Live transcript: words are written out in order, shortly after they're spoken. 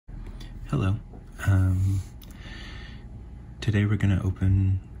Hello. Today we're going to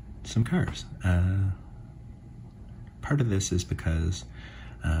open some cars. Part of this is because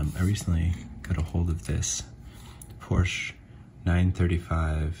I recently got a hold of this Porsche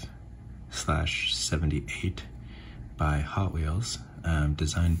 935/78 by Hot Wheels,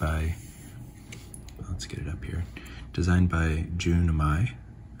 designed by, let's get it up here, designed by June Amai,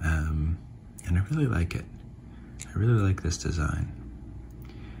 and I really like it. I really like this design.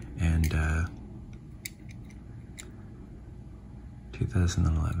 And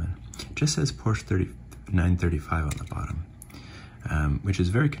 2011. Just says Porsche 935 on the bottom, which is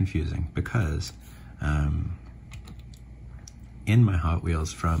very confusing because in my Hot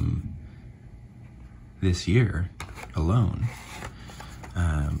Wheels from this year alone,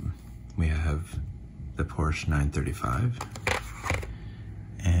 we have the Porsche 935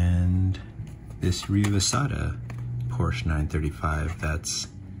 and this Rivasada Porsche 935 that's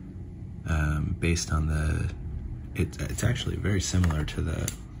based on the, it's actually very similar to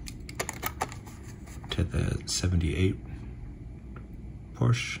the 78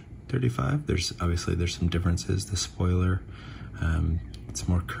 Porsche 35. There's some differences. The spoiler, it's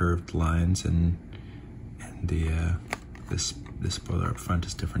more curved lines, and the spoiler up front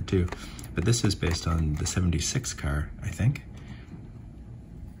is different too. But this is based on the 76 car, I think.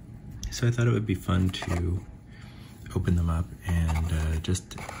 So I thought it would be fun to open them up and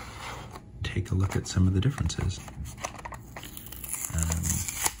just take a look at some of the differences.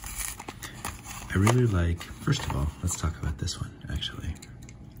 I really like, first of all, let's talk about this one, actually.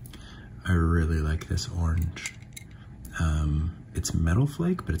 I really like this orange. It's metal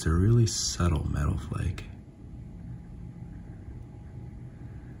flake, but it's a really subtle metal flake.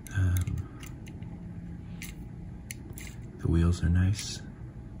 The wheels are nice.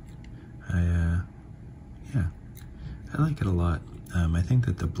 Yeah, I like it a lot. I think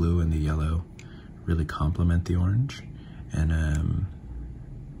that the blue and the yellow really complement the orange, and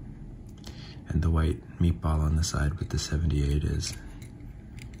the white meatball on the side with the 78 is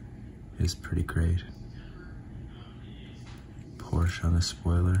pretty great. Porsche on the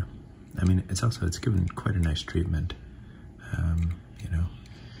spoiler. I mean, it's given quite a nice treatment. You know,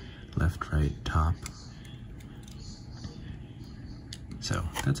 left, right, top. So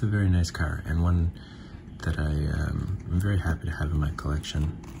that's a very nice car, and one that I'm very happy to have in my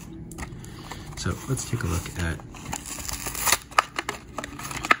collection. So let's take a look at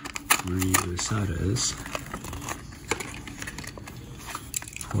Rivasada's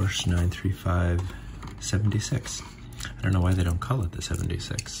Porsche 935/76. I don't know why they don't call it the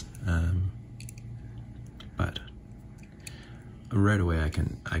 76, but right away I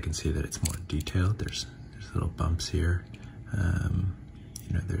can see that it's more detailed. There's little bumps here.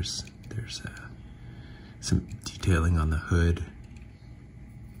 You know, there's some detailing on the hood,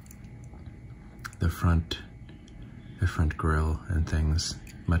 the front grille and things,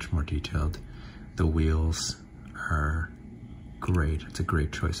 much more detailed. The wheels are great. It's a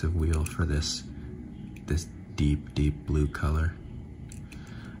great choice of wheel for this deep blue color.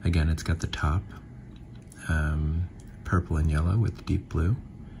 Again, it's got the top, purple and yellow with deep blue.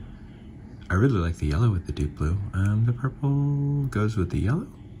 I really like the yellow with the deep blue. The purple goes with the yellow?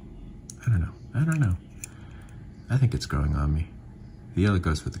 I don't know. I think it's growing on me. The yellow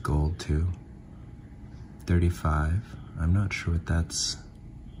goes with the gold too. 35. I'm not sure what that's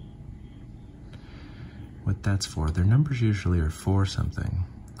for. Their numbers usually are 4 something.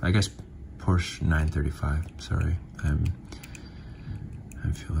 I guess Porsche 935, sorry. I'm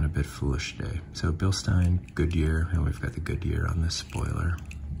feeling a bit foolish today. So Bilstein, Goodyear, and we've got the Goodyear on this spoiler.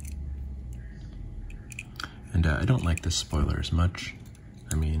 And I don't like this spoiler as much.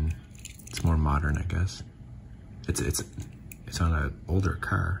 I mean, it's more modern, I guess. It's on an older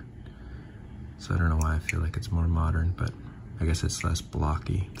car, so I don't know why I feel like it's more modern, but I guess it's less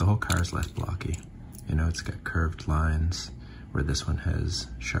blocky. The whole car is less blocky. You know, it's got curved lines, where this one has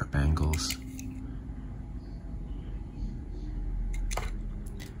sharp angles.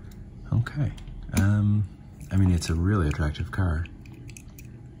 Okay. I mean, it's a really attractive car.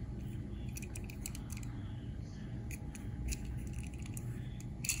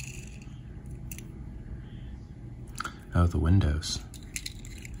 Oh, the windows.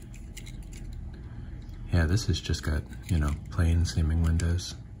 Yeah, this has just got, you know, plain seeming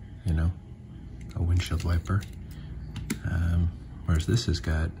windows, you know, a windshield wiper. Whereas this has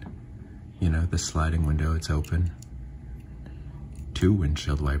got, you know, the sliding window, it's open. 2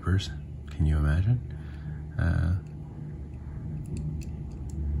 windshield wipers, can you imagine?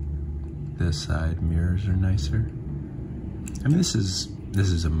 The side mirrors are nicer. I mean, this is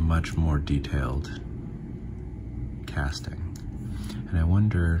a much more detailed casting. And I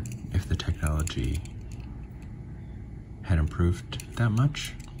wonder if if the technology had improved that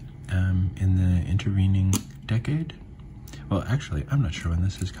much in the intervening decade. Well, actually, I'm not sure when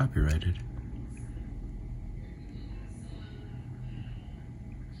this is copyrighted.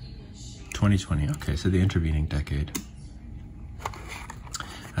 '2020. Okay, so the intervening decade.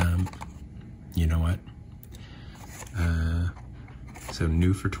 You know what? So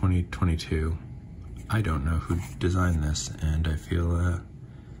new for 2022. I don't know who designed this, and I feel a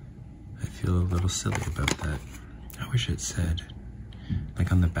little silly about that. I wish it said,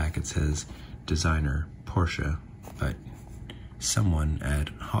 like on the back it says designer Porsche, but someone at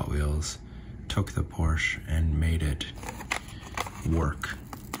Hot Wheels took the Porsche and made it work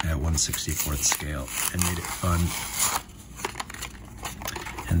at 1/64th scale and made it fun.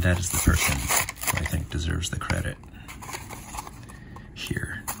 And that is the person who I think deserves the credit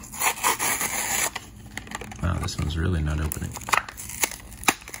here. Wow, this one's really not opening.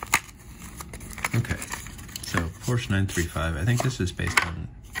 Okay, so Porsche 935, I think this is based on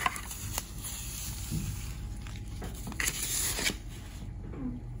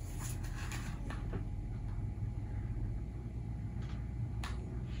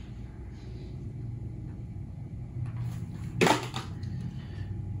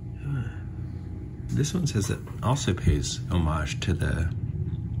this one says it also pays homage to the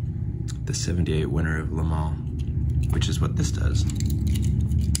 78 winner of Le Mans, which is what this does.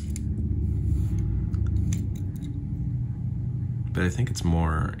 But I think it's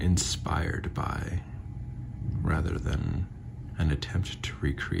more inspired by, rather than an attempt to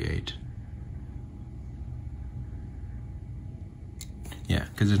recreate. Yeah,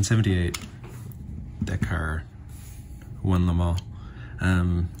 because in 78, that car won Le Mans.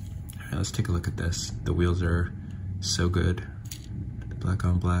 Alright, let's take a look at this. The wheels are so good. Black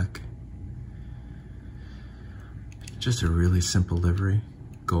on black. Just a really simple livery.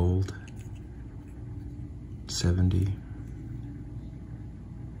 Gold. 70.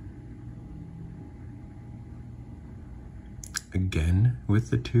 Again, with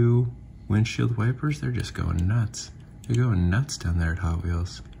the two windshield wipers, they're just going nuts. They're going nuts down there at Hot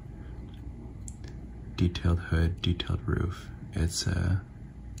Wheels. Detailed hood, detailed roof. It's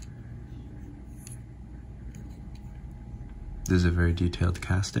this is a very detailed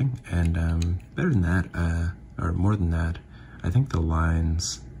casting, and better than that, or more than that, I think the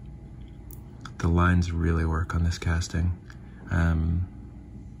lines really work on this casting.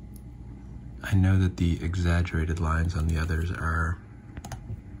 I know that the exaggerated lines on the others are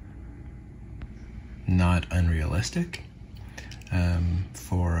not unrealistic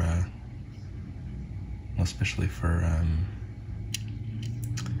for, well, especially for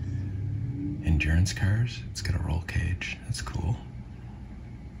endurance cars. It's got a roll cage, that's cool.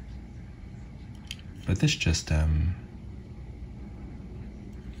 But this just, I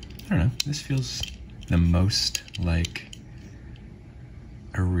don't know, this feels the most like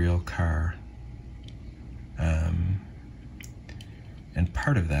a real car. And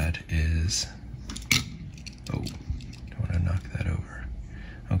part of that is, oh, don't want to knock that over.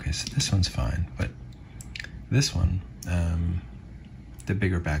 Okay, so this one's fine, but this one, the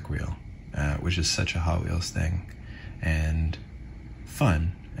bigger back wheel, which is such a Hot Wheels thing, and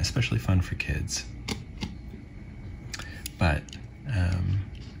fun, especially fun for kids. But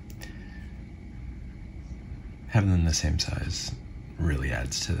having them the same size really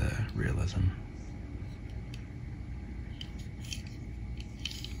adds to the realism.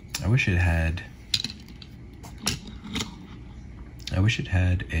 I wish it had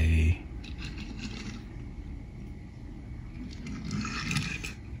a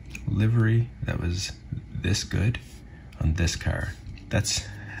livery that was this good on this car. That's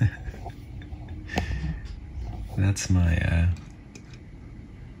that's my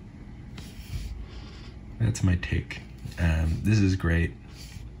take. This is great.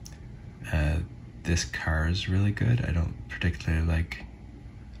 This car is really good. I don't particularly like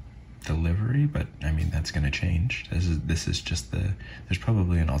the livery, but I mean that's going to change. This is just there's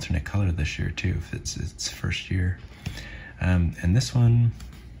probably an alternate color this year too if it's its first year. And this one,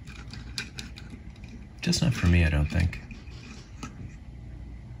 just not for me, I don't think.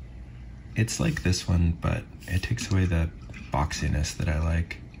 It's like this one, but it takes away the boxiness that I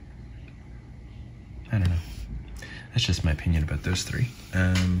like. I don't know. That's just my opinion about those three.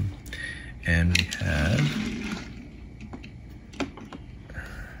 And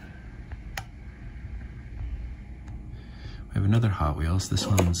we have another Hot Wheels. This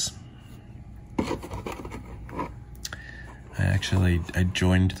one's, I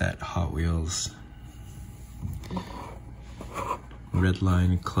joined that Hot Wheels Red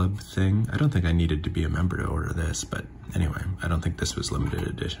Line Club thing. I don't think I needed to be a member to order this, but Anyway, I don't think this was limited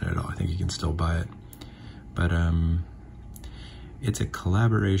edition at all. I think you can still buy it. But it's a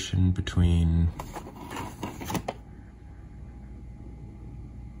collaboration between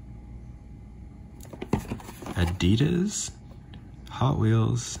Adidas, Hot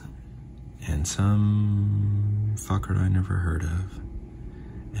Wheels, and some fucker I never heard of.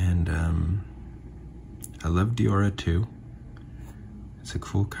 And I love Deora II. It's a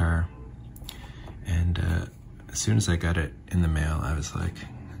cool car. And as soon as I got it in the mail, I was like,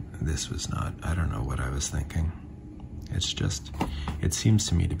 this was not, I don't know what I was thinking. It's just, it seems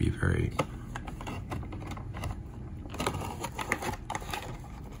to me to be very,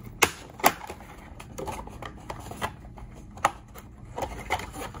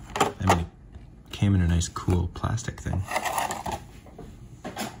 I mean, it came in a nice cool plastic thing.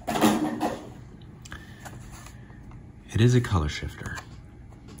 It is a color shifter,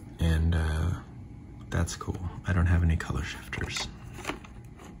 and that's cool. I don't have any color shifters.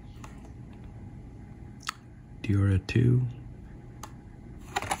 Deora II.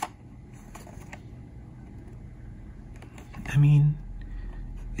 I mean,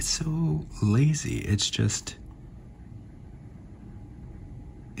 it's so lazy. It's just,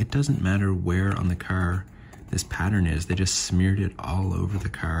 it doesn't matter where on the car this pattern is. They just smeared it all over the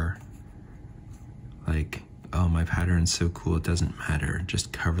car. Like, oh, my pattern's so cool, it doesn't matter.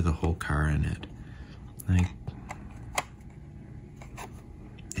 Just cover the whole car in it. Like,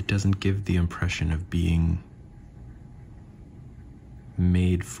 it doesn't give the impression of being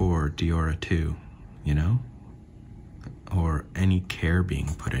made for Deora II, you know? Or any care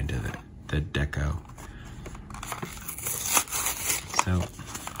being put into the deco. So,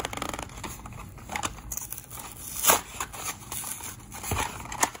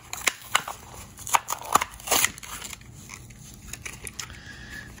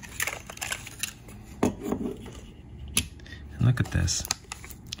 and look at this,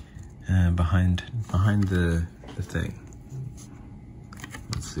 behind the thing.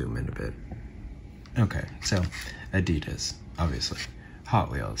 Let's zoom in a bit. Okay, so Adidas, obviously,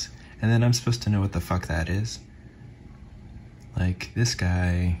 Hot Wheels, and then I'm supposed to know what the fuck that is? Like, this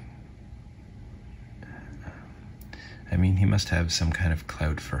guy, I mean, he must have some kind of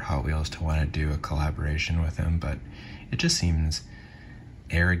clout for Hot Wheels to want to do a collaboration with him, but it just seems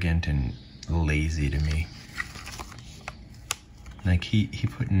arrogant and lazy to me. Like, he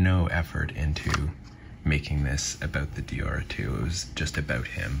put no effort into making this about the Deora II. It was just about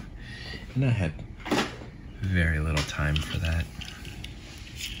him. And I had very little time for that.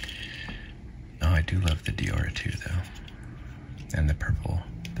 Oh, I do love the Deora II though. And the purple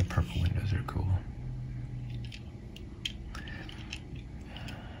windows are cool.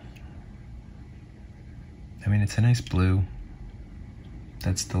 I mean, it's a nice blue.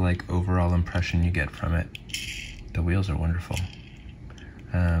 That's the like overall impression you get from it. The wheels are wonderful.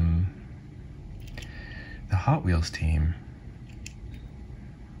 The Hot Wheels team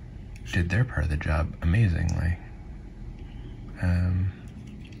did their part of the job amazingly. Can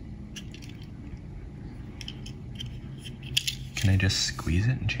I just squeeze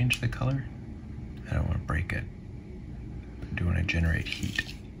it and change the color? I don't want to break it. I do want to generate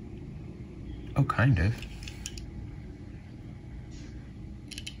heat. Oh, kind of.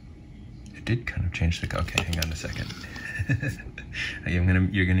 It did kind of change the color. Okay, hang on a second.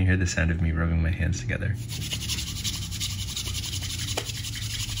 You're gonna hear the sound of me rubbing my hands together.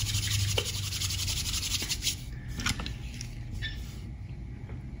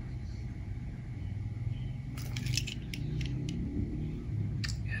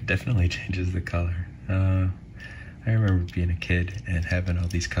 Yeah, it definitely changes the color. I remember being a kid and having all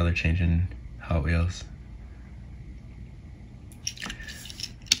these color changing Hot Wheels.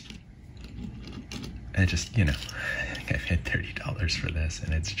 I just, you know, I think I paid $30 for this,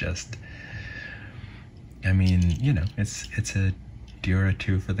 and it's just, I mean, you know, it's a Deora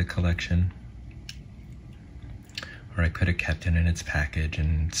II for the collection. Or I could have kept it in its package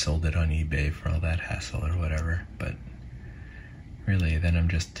and sold it on eBay for all that hassle or whatever, but really, then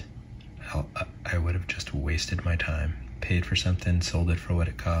I would have just wasted my time. Paid for something, sold it for what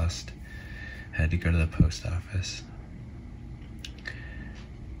it cost, had to go to the post office.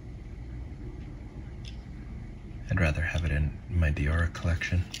 I'd rather have it in my Deora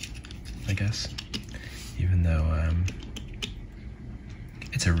collection, I guess, even though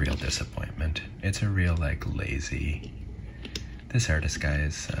it's a real disappointment. It's a real, like, lazy, this artist guy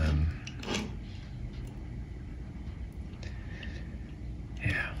is,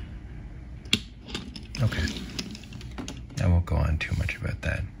 yeah. Okay, I won't go on too much about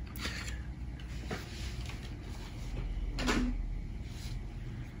that.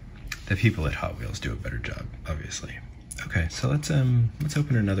 The people at Hot Wheels do a better job, obviously, Okay, so let's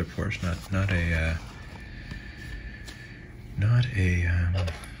open another Porsche, not a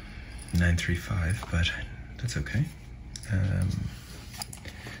 935, but that's okay.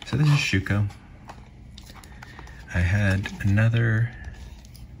 So this is Schuco. I had another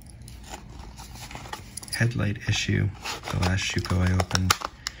headlight issue the last Schuco I opened.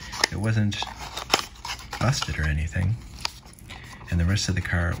 It wasn't busted or anything, and the rest of the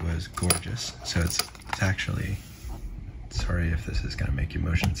car was gorgeous. So it's actually, sorry if this is gonna make you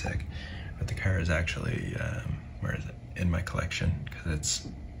motion sick, but the car is actually, where is it? In my collection, because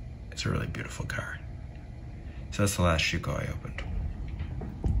it's a really beautiful car. So that's the last Schuco I opened.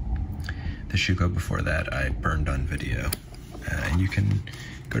 The Schuco before that I burned on video, and you can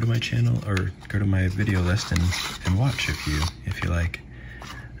go to my channel or go to my video list and watch if you like.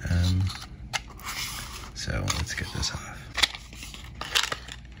 So let's get this off.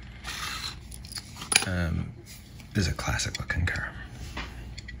 This is a classic looking car.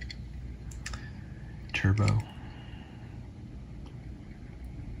 Turbo.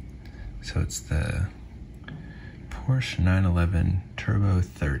 So it's the Porsche 911 Turbo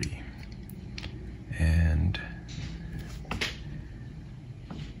 30. And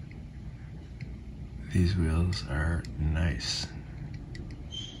these wheels are nice.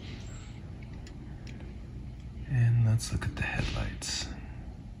 And let's look at the headlights.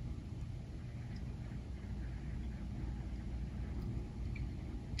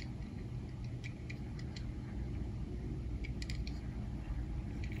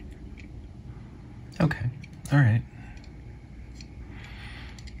 Okay, all right.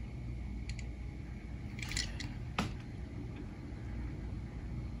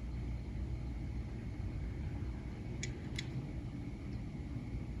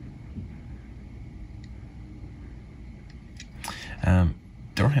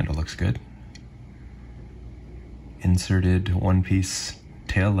 Door handle looks good. Inserted one-piece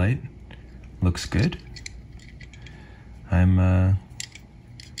tail light looks good. I mean,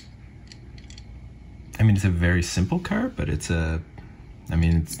 it's a very simple car, but it's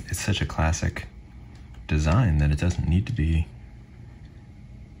such a classic design that it doesn't need to be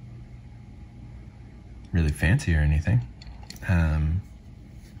really fancy or anything.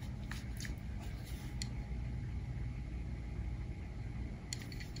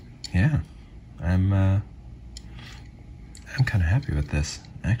 Yeah, I'm kind of happy with this,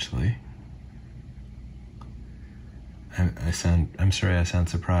 actually. I'm sorry I sound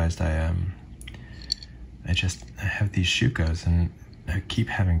surprised. I have these Schucos and I keep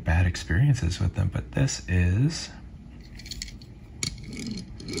having bad experiences with them, but this is,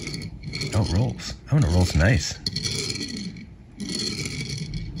 oh, it rolls. Oh, and it rolls nice.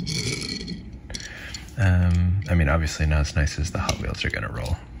 I mean, obviously not as nice as the Hot Wheels are gonna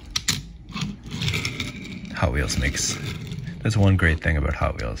roll. Hot Wheels that's one great thing about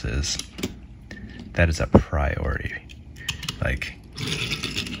Hot Wheels is that is a priority. Like,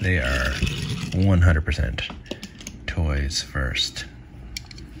 they are 100% toys first.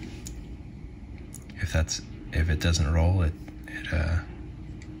 If it doesn't roll,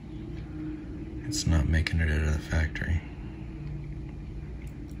 it's not making it out of the factory.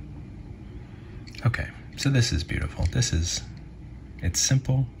 Okay, so this is beautiful. It's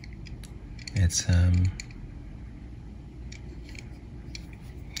simple. It's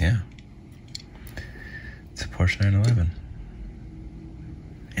yeah, it's a Porsche 911.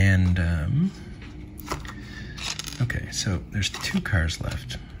 And okay, so there's two cars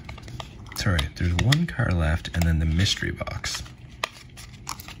left. Sorry, there's one car left, and then the mystery box.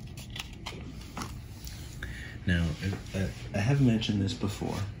 Now, I have mentioned this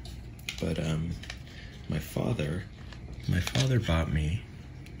before, but my father bought me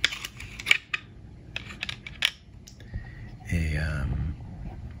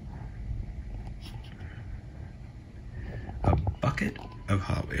a bucket of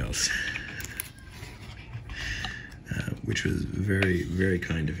Hot Wheels, which was very, very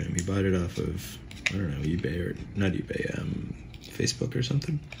kind of him. He bought it off of, I don't know, eBay or not eBay, Facebook or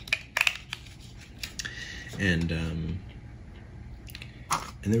something. And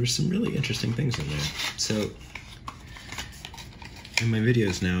there were some really interesting things in there. So in my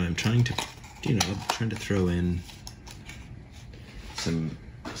videos now, I'm trying to throw in some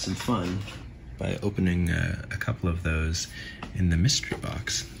fun by opening a couple of those in the mystery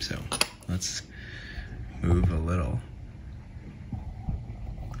box. So let's move a little.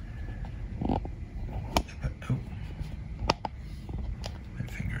 Oh, my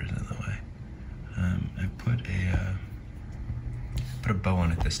finger is in the way. I put a bow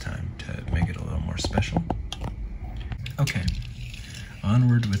on it this time to make it a little more special. Okay,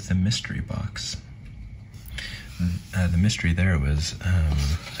 onward with the mystery box. the mystery there was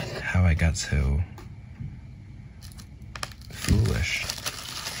how I got so foolish.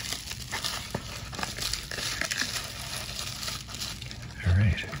 All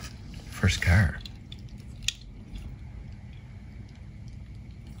right, first car.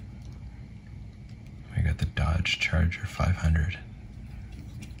 We got the Dodge Charger 500,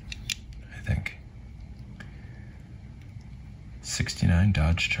 I think. 69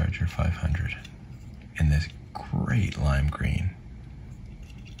 Dodge Charger 500 in this great lime green.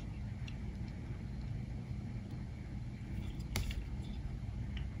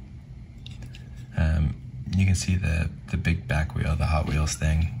 You can see the big back wheel, the Hot Wheels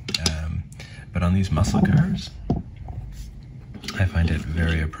thing, but on these muscle cars, I find it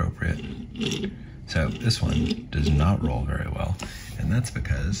very appropriate. So this one does not roll very well, and that's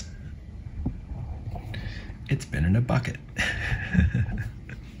because it's been in a bucket.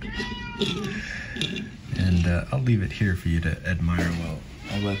 And I'll leave it here for you to admire while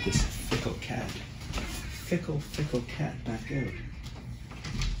I let this fickle cat back out.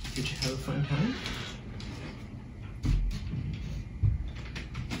 Did you have a fun time?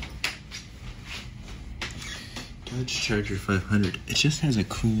 Dodge Charger 500. It just has a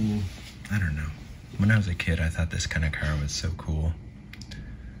cool, I don't know. When I was a kid, I thought this kind of car was so cool.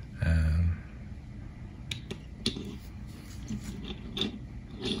 I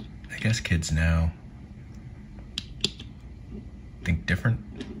guess kids now think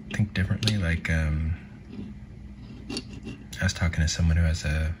differently. Like, I was talking to someone who has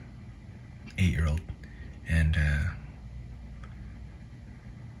a 8-year-old, and their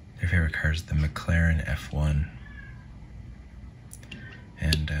favorite car is the McLaren F1.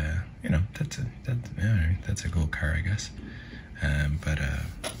 And you know, that's a cool car, I guess. But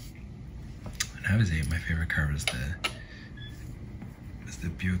when I was 8, my favorite car was the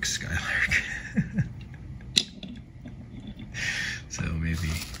Buick Skylark. So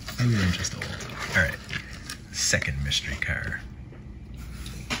maybe I'm just old. All right, second mystery car.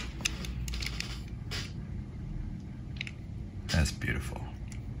 That's beautiful.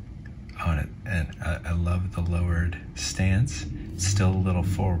 On it, and I love the lowered stance. It's still a little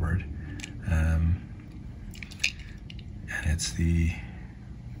forward, and it's the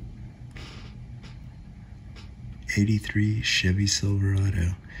 '83 Chevy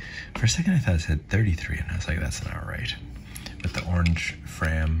Silverado. For a second I thought it said 33, and I was like, that's not right. With the orange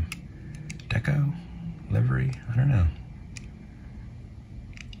Fram deco livery, I don't know.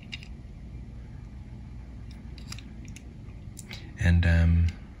 And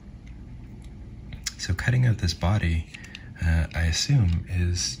so cutting out this body, I assume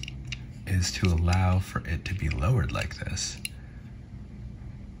is to allow for it to be lowered like this,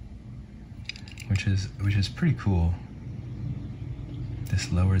 which is pretty cool.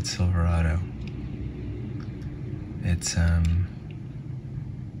 This lowered Silverado. It's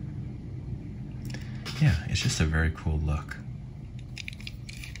yeah, it's just a very cool look.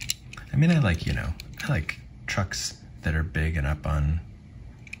 I mean, I like trucks that are big and up on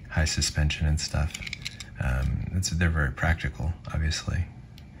high suspension and stuff. They're very practical, obviously.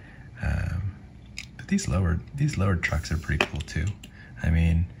 But these lowered trucks are pretty cool too. I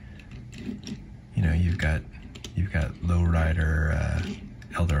mean, you know, you've got lowrider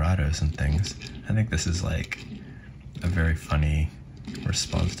Eldorados and things. I think this is like a very funny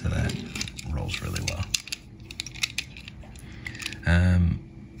response to that. Rolls really well.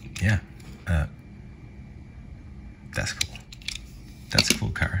 Yeah, that's cool. That's a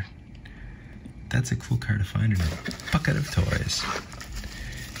cool car. That's a cool car to find in a bucket of toys.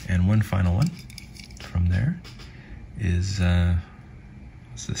 And one final one from there is,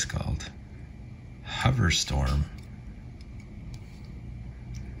 what's this called? Hoverstorm.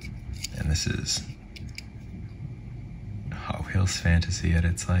 And this is Hot Wheels fantasy at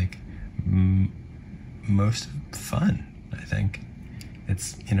its like most fun, I think.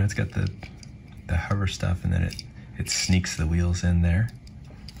 It's, you know, it's got the hover stuff, and then it sneaks the wheels in there.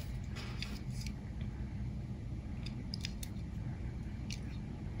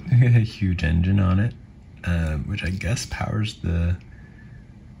 A huge engine on it, which I guess powers the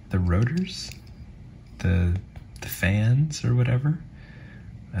rotors, the fans or whatever.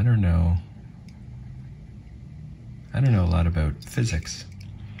 I don't know a lot about physics.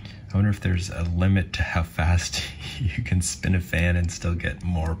 I wonder if there's a limit to how fast you can spin a fan and still get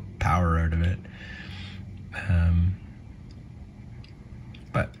more power out of it.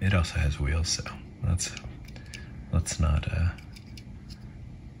 But it also has wheels, so let's not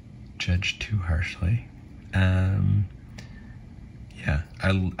judge too harshly. Yeah,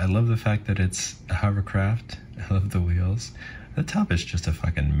 I love the fact that it's a hovercraft. I love the wheels. The top is just a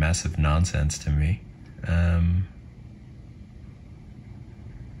fucking mess of nonsense to me.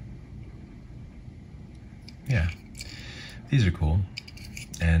 Yeah, these are cool,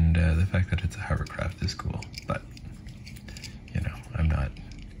 and the fact that it's a hovercraft is cool, but, you know, I'm not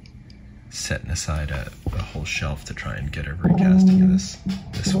setting aside a whole shelf to try and get a recasting of this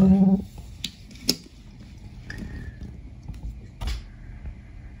one.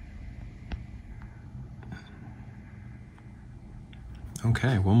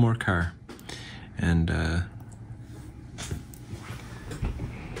 Okay, one more car, and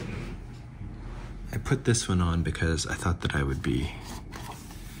I put this one on because I thought that I would be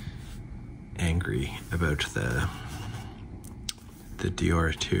angry about the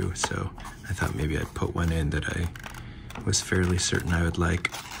Deora II, so I thought maybe I'd put one in that I was fairly certain I would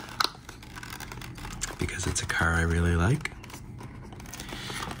like, because it's a car I really like,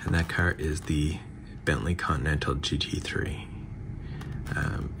 and that car is the Bentley Continental GT3.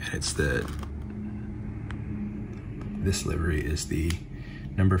 And it's this livery is the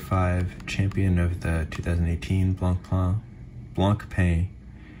number 5 champion of the 2018 Blancpain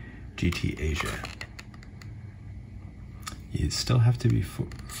GT Asia. You still have to be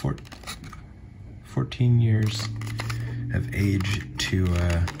 14 years of age to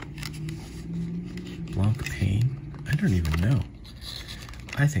Blancpain. I don't even know.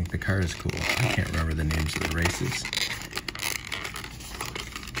 I think the car is cool. I can't remember the names of the races.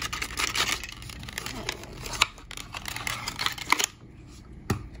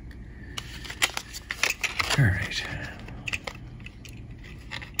 All right.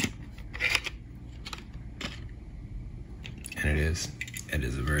 And it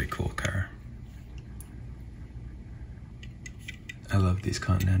is a very cool car. I love these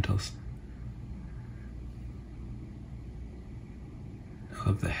Continentals. I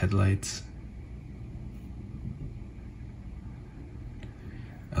love the headlights.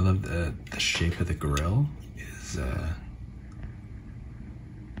 I love the shape of the grille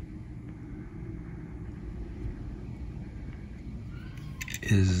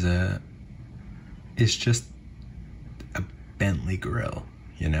is just a Bentley grille,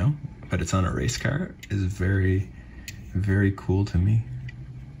 you know, but it's on a race car is very, very cool to me.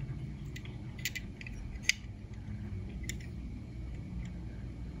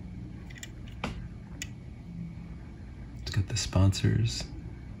 It's got the sponsors.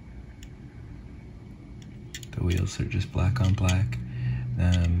 The wheels are just black on black.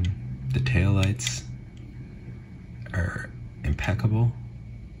 The taillights are impeccable.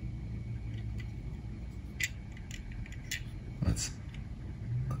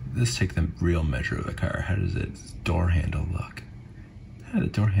 Let's take the real measure of the car. How does its door handle look? Yeah, the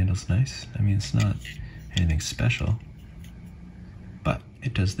door handle's nice. I mean, it's not anything special, but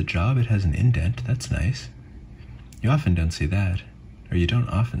it does the job. It has an indent. That's nice. You often don't see that, or you don't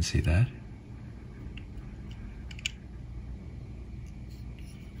often see that.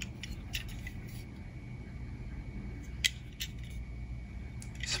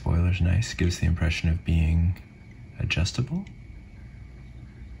 Spoiler's nice. Gives the impression of being adjustable.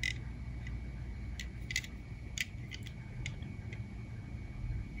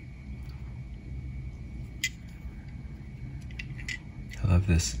 I love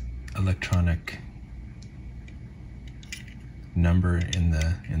this electronic number in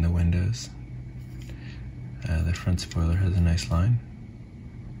the windows. The front spoiler has a nice line.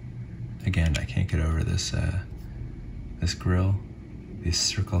 Again, I can't get over this this grille. These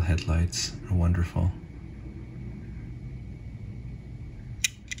circle headlights are wonderful.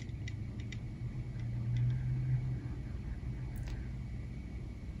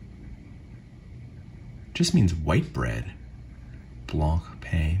 Just means white bread.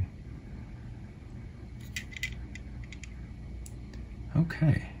 Blancpain.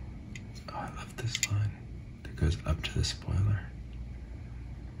 Okay. Oh, I love this line that goes up to the spoiler.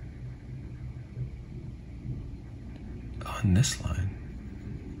 Oh, and this line.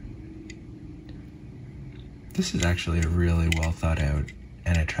 This is actually a really well thought out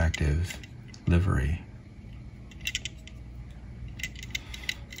and attractive livery.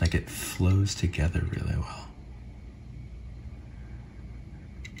 Like, it flows together really well.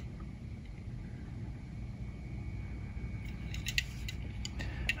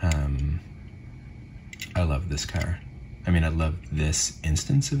 I love this car. I mean, I love this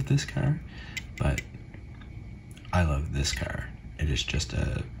instance of this car, but I love this car. It is just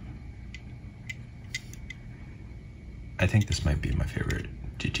I think this might be my favorite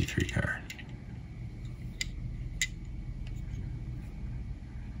GT3 car.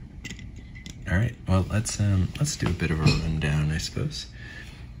 All right, well, let's do a bit of a rundown, I suppose.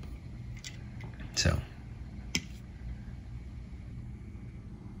 So,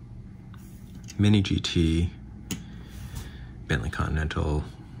 Mini GT, Bentley Continental,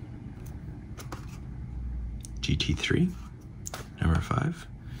 GT3, number 5,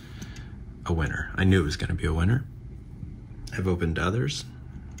 a winner. I knew it was going to be a winner. I've opened others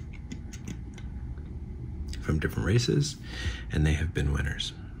from different races, and they have been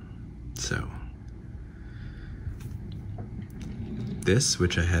winners. So this,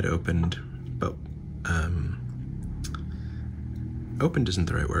 which I had opened, but opened isn't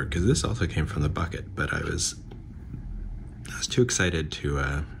the right word, because this also came from the bucket, but I was too excited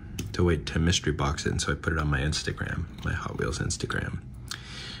to wait to mystery box it, and so I put it on my Instagram, my Hot Wheels Instagram.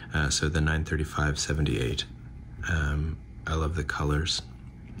 So the 935/78, I love the colors.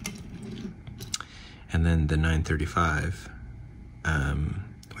 And then the 935,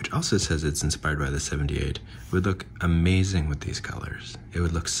 which also says it's inspired by the 78, would look amazing with these colors. It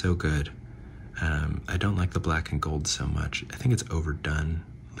would look so good. I don't like the black and gold so much. I think it's overdone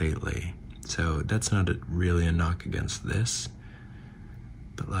lately. So that's not really a knock against this.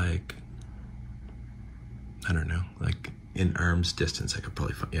 But like, I don't know, like in arm's distance, I could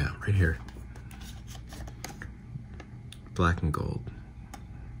probably find, yeah, right here. Black and gold.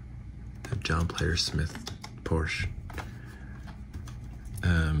 The John Player Smith Porsche.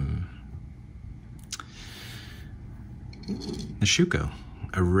 The Schuco,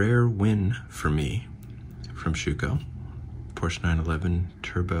 a rare win for me from Schuco. Porsche 911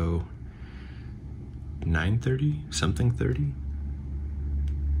 Turbo 930, something 30.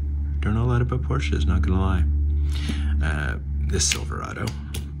 Don't know a lot about Porsches, not gonna lie. This Silverado,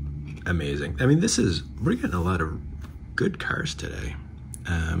 amazing. I mean, we're getting a lot of good cars today.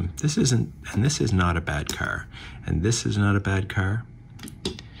 This is not a bad car, and this is not a bad car.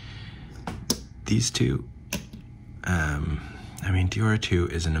 These two, I mean, Deora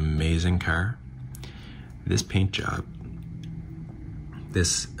II is an amazing car. This paint job,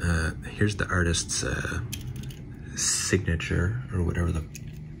 here's the artist's signature, or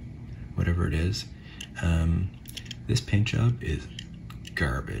whatever it is. This paint job is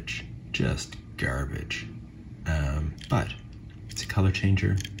garbage, just garbage. But it's a color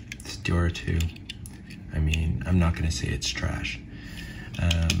changer. It's Deora II. I mean, I'm not gonna say it's trash.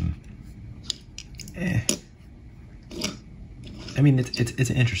 I mean, it's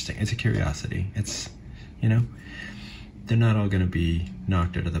interesting. It's a curiosity. It's, you know, they're not all gonna be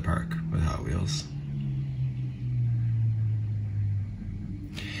knocked out of the park with Hot Wheels.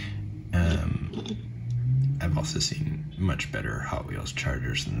 I've also seen much better Hot Wheels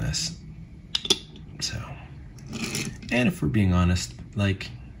Chargers than this. So, and if we're being honest,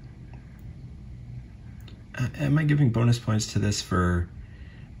 like, am I giving bonus points to this for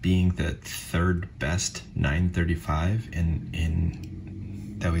being the third best 935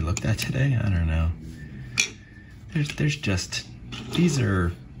 in that we looked at today? I don't know. There's just, these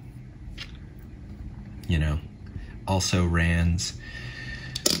are, you know, also Rans.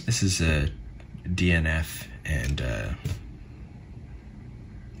 This is a DNF, and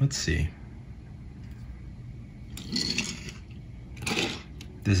let's see.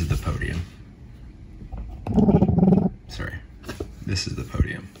 This is the podium. Sorry. This is the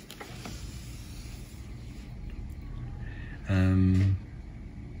podium.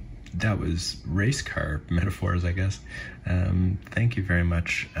 That was race car metaphors, I guess. Thank you very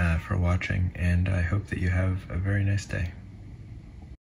much for watching, and I hope that you have a very nice day.